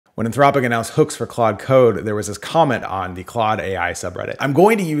When Anthropic announced hooks for Claude Code, there was this comment on the Claude AI subreddit. I'm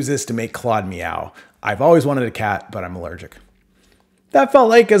going to use this to make Claude meow. I've always wanted a cat, but I'm allergic. That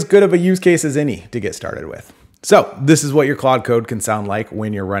felt like as good of a use case as any to get started with. So this is what your Claude Code can sound like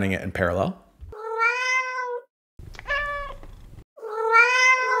when you're running it in parallel.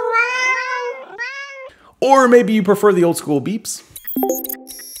 Or maybe you prefer the old school beeps.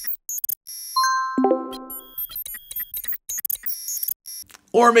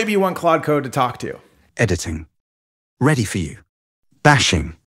 Or maybe you want Claude Code to talk to you. Editing. Ready for you.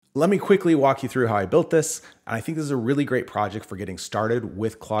 Bashing. Let me quickly walk you through how I built this. And I think this is a really great project for getting started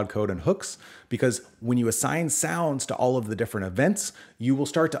with Claude Code and hooks, because when you assign sounds to all of the different events, you will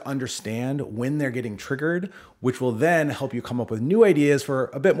start to understand when they're getting triggered, which will then help you come up with new ideas for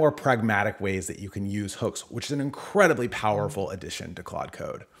a bit more pragmatic ways that you can use hooks, which is an incredibly powerful addition to Claude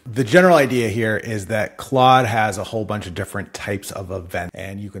Code. The general idea here is that Claude has a whole bunch of different types of events,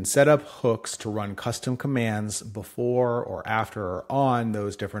 and you can set up hooks to run custom commands before or after or on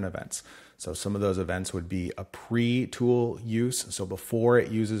those different events. So some of those events would be a pre-tool use. So before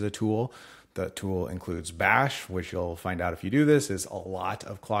it uses a tool, the tool includes bash, which you'll find out if you do this is a lot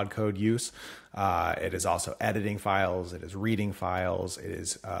of Claude Code use. It is also editing files. It is reading files. It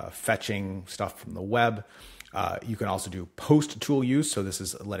is fetching stuff from the web. You can also do post-tool use. So this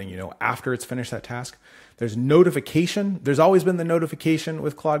is letting you know after it's finished that task. There's notification. There's always been the notification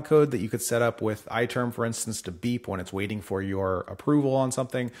with Claude Code that you could set up with iTerm, for instance, to beep when it's waiting for your approval on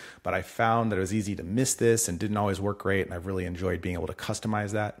something. But I found that it was easy to miss this and didn't always work great. And I've really enjoyed being able to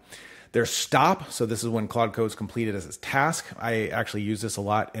customize that. There's stop. So this is when Claude Code's completed as its task. I actually use this a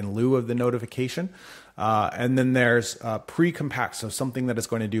lot in lieu of the notification. And then there's pre-compact, so something that it's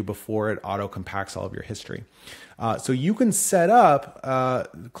going to do before it auto-compacts all of your history. So you can set up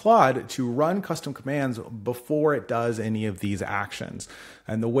Claude to run custom commands before it does any of these actions.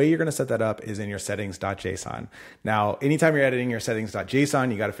 And the way you're going to set that up is in your settings.json. Now, anytime you're editing your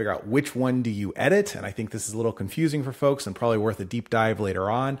settings.json, you got to figure out which one do you edit. And I think this is a little confusing for folks and probably worth a deep dive later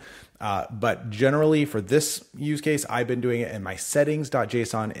on. But generally for this use case, I've been doing it in my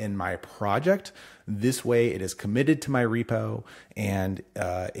settings.json in my project. This way it is committed to my repo, and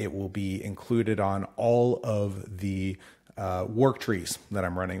it will be included on all of the work trees that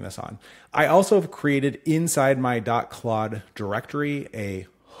I'm running this on. I also have created inside my .claude directory a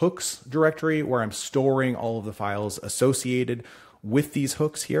hooks directory where I'm storing all of the files associated with these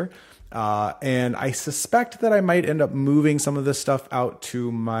hooks here. And I suspect that I might end up moving some of this stuff out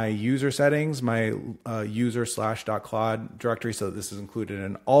to my user settings, my user/.claude directory. So this is included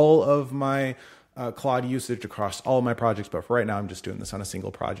in all of my Claude usage across all of my projects, but for right now, I'm just doing this on a single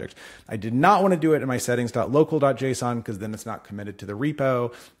project. I did not want to do it in my settings.local.json because then it's not committed to the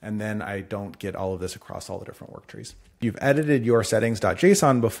repo, and then I don't get all of this across all the different work trees. If you've edited your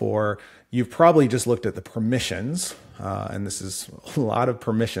settings.json before, you've probably just looked at the permissions, and this is a lot of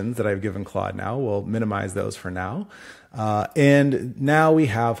permissions that I've given Claude now. We'll minimize those for now. And now we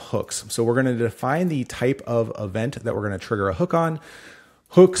have hooks. So we're going to define the type of event that we're going to trigger a hook on.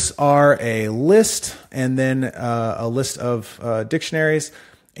 Hooks are a list and then a list of dictionaries.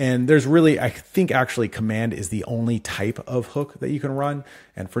 And there's really, I think actually command is the only type of hook that you can run.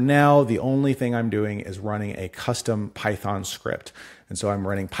 And for now, the only thing I'm doing is running a custom Python script. And so I'm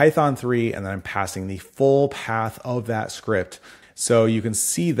running Python 3 and then I'm passing the full path of that script. So you can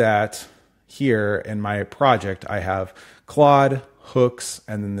see that here in my project, I have Claude, hooks,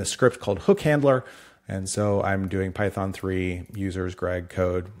 and then the script called hook handler. And so I'm doing Python 3, users, Greg,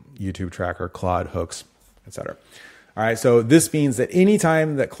 code, YouTube tracker, Claude, hooks, etc. All right, so this means that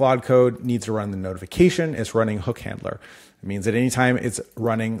anytime that Claude Code needs to run the notification, it's running hook handler. It means that anytime it's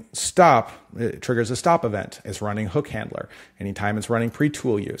running stop, it triggers a stop event, it's running hook handler. Anytime it's running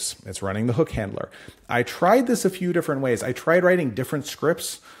pre-tool use, it's running the hook handler. I tried this a few different ways. I tried writing different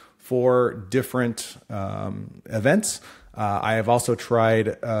scripts for different events. I have also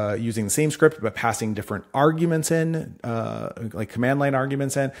tried using the same script, but passing different arguments in, like command line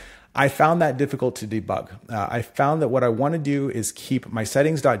arguments in. I found that difficult to debug. I found that what I want to do is keep my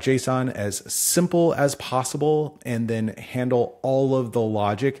settings.json as simple as possible and then handle all of the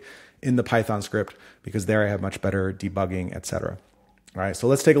logic in the Python script, because there I have much better debugging, etc. All right, so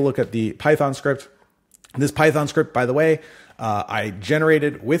let's take a look at the Python script. This Python script, by the way, I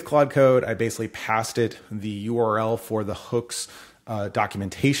generated with Claude Code. I basically passed it the URL for the hooks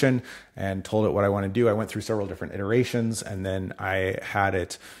documentation and told it what I want to do. I went through several different iterations, and then I had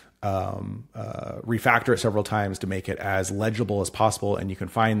it refactor it several times to make it as legible as possible. And you can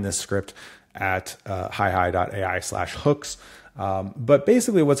find this script at hihi.ai/hooks. But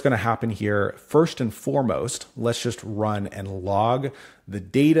basically what's going to happen here, first and foremost, let's just run and log the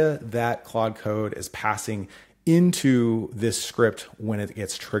data that Claude Code is passing into this script when it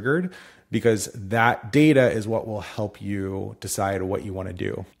gets triggered, because that data is what will help you decide what you want to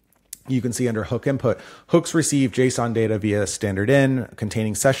do. You can see under hook input, hooks receive JSON data via standard in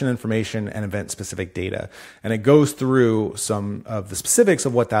containing session information and event specific data. And it goes through some of the specifics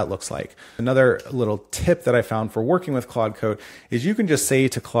of what that looks like. Another little tip that I found for working with Claude Code is you can just say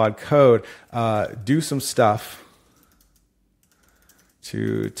to Claude Code, do some stuff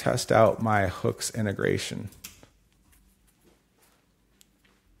to test out my hooks integration.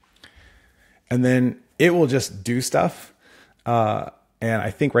 And then it will just do stuff. And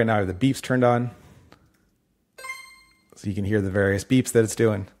I think right now I have the beeps turned on, so you can hear the various beeps that it's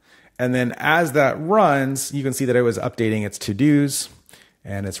doing. And then as that runs, you can see that it was updating its to-dos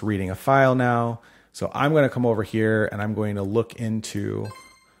and it's reading a file now. So I'm going to come over here and I'm going to look into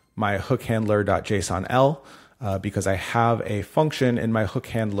my hook handler.jsonl because I have a function in my hook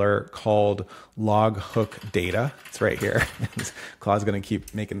handler called log hook data. It's right here. Claude's going to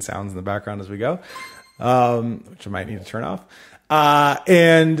keep making sounds in the background as we go, which I might need to turn off.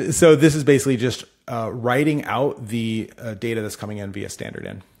 And so this is basically just writing out the data that's coming in via standard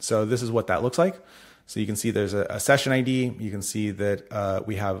in. So this is what that looks like. So you can see there's a session ID. You can see that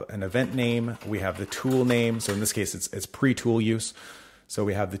we have an event name. We have the tool name. So in this case, it's pre-tool use. So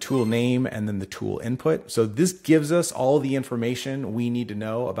we have the tool name and then the tool input. So this gives us all the information we need to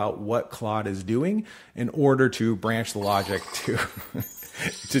know about what Claude is doing in order to branch the logic to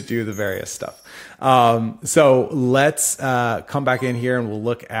to do the various stuff. So let's come back in here and we'll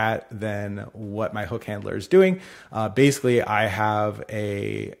look at then what my hook handler is doing. Basically, I have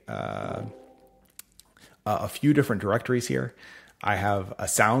a few different directories here. I have a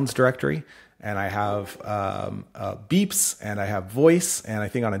sounds directory, and I have beeps, and I have voice, and I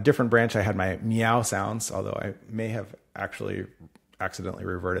think on a different branch I had my meow sounds, although I may have actually accidentally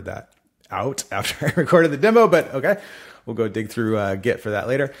reverted that out after I recorded the demo, but okay. We'll go dig through Git for that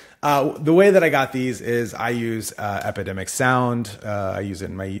later. The way that I got these is I use Epidemic Sound. I use it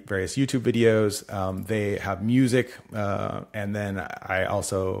in my various YouTube videos. They have music, and then they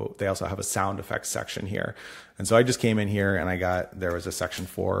also have a sound effects section here. And so I just came in here and there was a section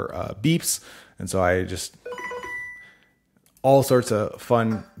for beeps. And so I just, all sorts of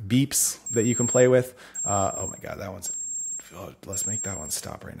fun beeps that you can play with. Oh my God, let's make that one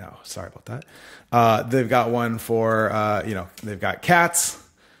stop right now. Sorry about that. They've got one for, they've got cats.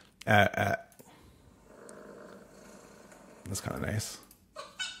 That's kind of nice.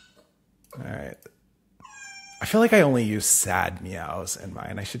 All right. I feel like I only use sad meows in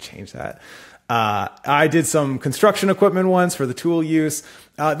mine. I should change that. I did some construction equipment ones for the tool use.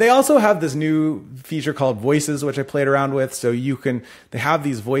 They also have this new feature called voices, which I played around with. So they have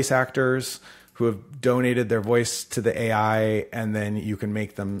these voice actors who have donated their voice to the AI, and then you can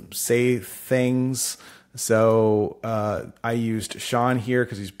make them say things. So I used Sean here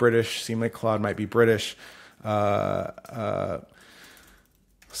because he's British. Seemed like Claude might be British.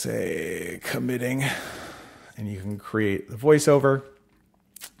 Say committing, and you can create the voiceover.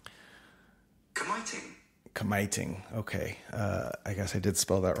 Committing. Okay. I guess I did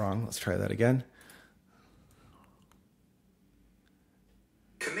spell that wrong. Let's try that again.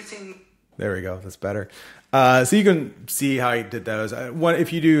 Committing. There we go. That's better. So you can see how I did those.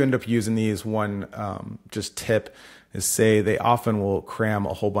 If you do end up using these, just tip is say they often will cram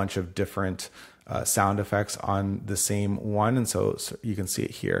a whole bunch of different sound effects on the same one. And so you can see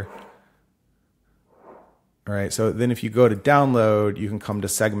it here. All right. So then if you go to download, you can come to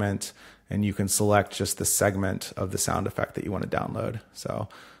segment and you can select just the segment of the sound effect that you want to download. So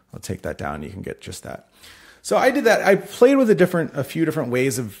I'll take that down. You can get just that. So I did that. I played with a few different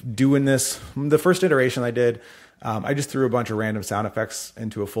ways of doing this. The first iteration I did, I just threw a bunch of random sound effects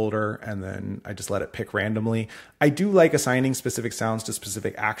into a folder and then I just let it pick randomly. I do like assigning specific sounds to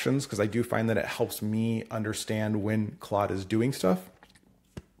specific actions because I do find that it helps me understand when Claude is doing stuff.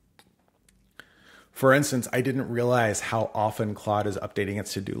 For instance, I didn't realize how often Claude is updating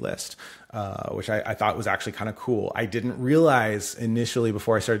its to-do list, which I thought was actually kind of cool. I didn't realize initially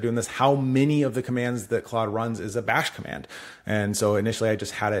before I started doing this how many of the commands that Claude runs is a bash command. And so initially I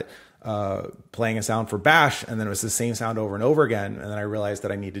just had it playing a sound for bash, and then it was the same sound over and over again. And then I realized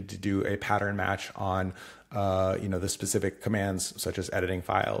that I needed to do a pattern match on the specific commands such as editing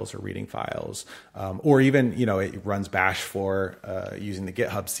files or reading files, or even, it runs bash for using the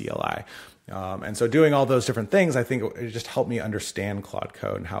GitHub CLI. And so doing all those different things, I think it just helped me understand Claude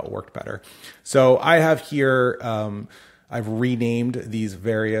Code and how it worked better. So I have here, I've renamed these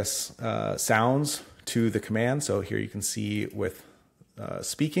various sounds to the command. So here you can see with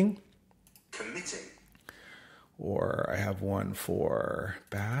speaking. Committing. Or I have one for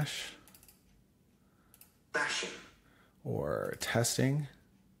bash. Bashing. Or testing.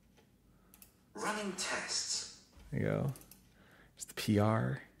 Running tests. There you go. There's the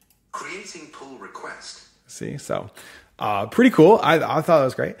PR. Creating pull request. See, so pretty cool. I thought that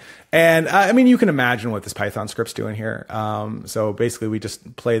was great. And I mean, you can imagine what this Python script's doing here. So basically we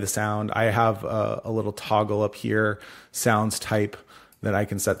just play the sound. I have a little toggle up here, sounds type, that I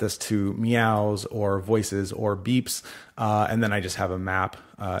can set this to meows or voices or beeps. And then I just have a map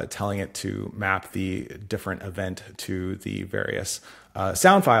telling it to map the different event to the various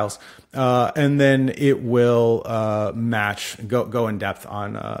sound files. And then it will go in depth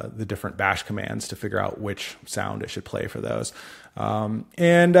on the different bash commands to figure out which sound it should play for those.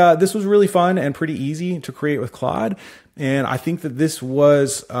 This was really fun and pretty easy to create with Claude. And I think that this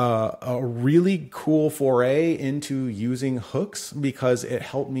was a really cool foray into using hooks because it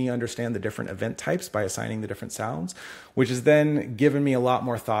helped me understand the different event types by assigning the different sounds, which has then given me a lot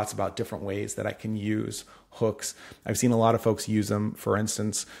more thoughts about different ways that I can use hooks. I've seen a lot of folks use them, for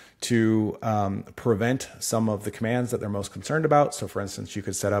instance, to prevent some of the commands that they're most concerned about. So for instance, you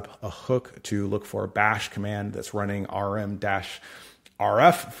could set up a hook to look for a bash command that's running rm-rf,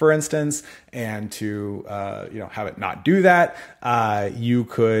 for instance, and to have it not do that. You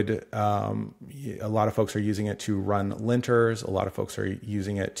could, a lot of folks are using it to run linters. A lot of folks are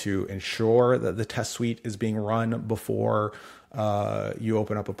using it to ensure that the test suite is being run before you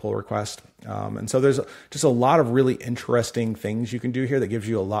open up a pull request. And so there's just a lot of really interesting things you can do here that gives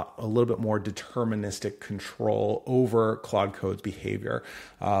you a little bit more deterministic control over Claude Code's behavior.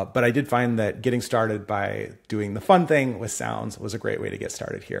 But I did find that getting started by doing the fun thing with sounds was a great way to get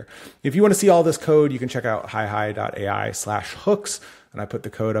started here. If you want to see all this code, you can check out hihi.ai/hooks. And I put the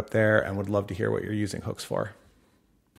code up there and would love to hear what you're using hooks for.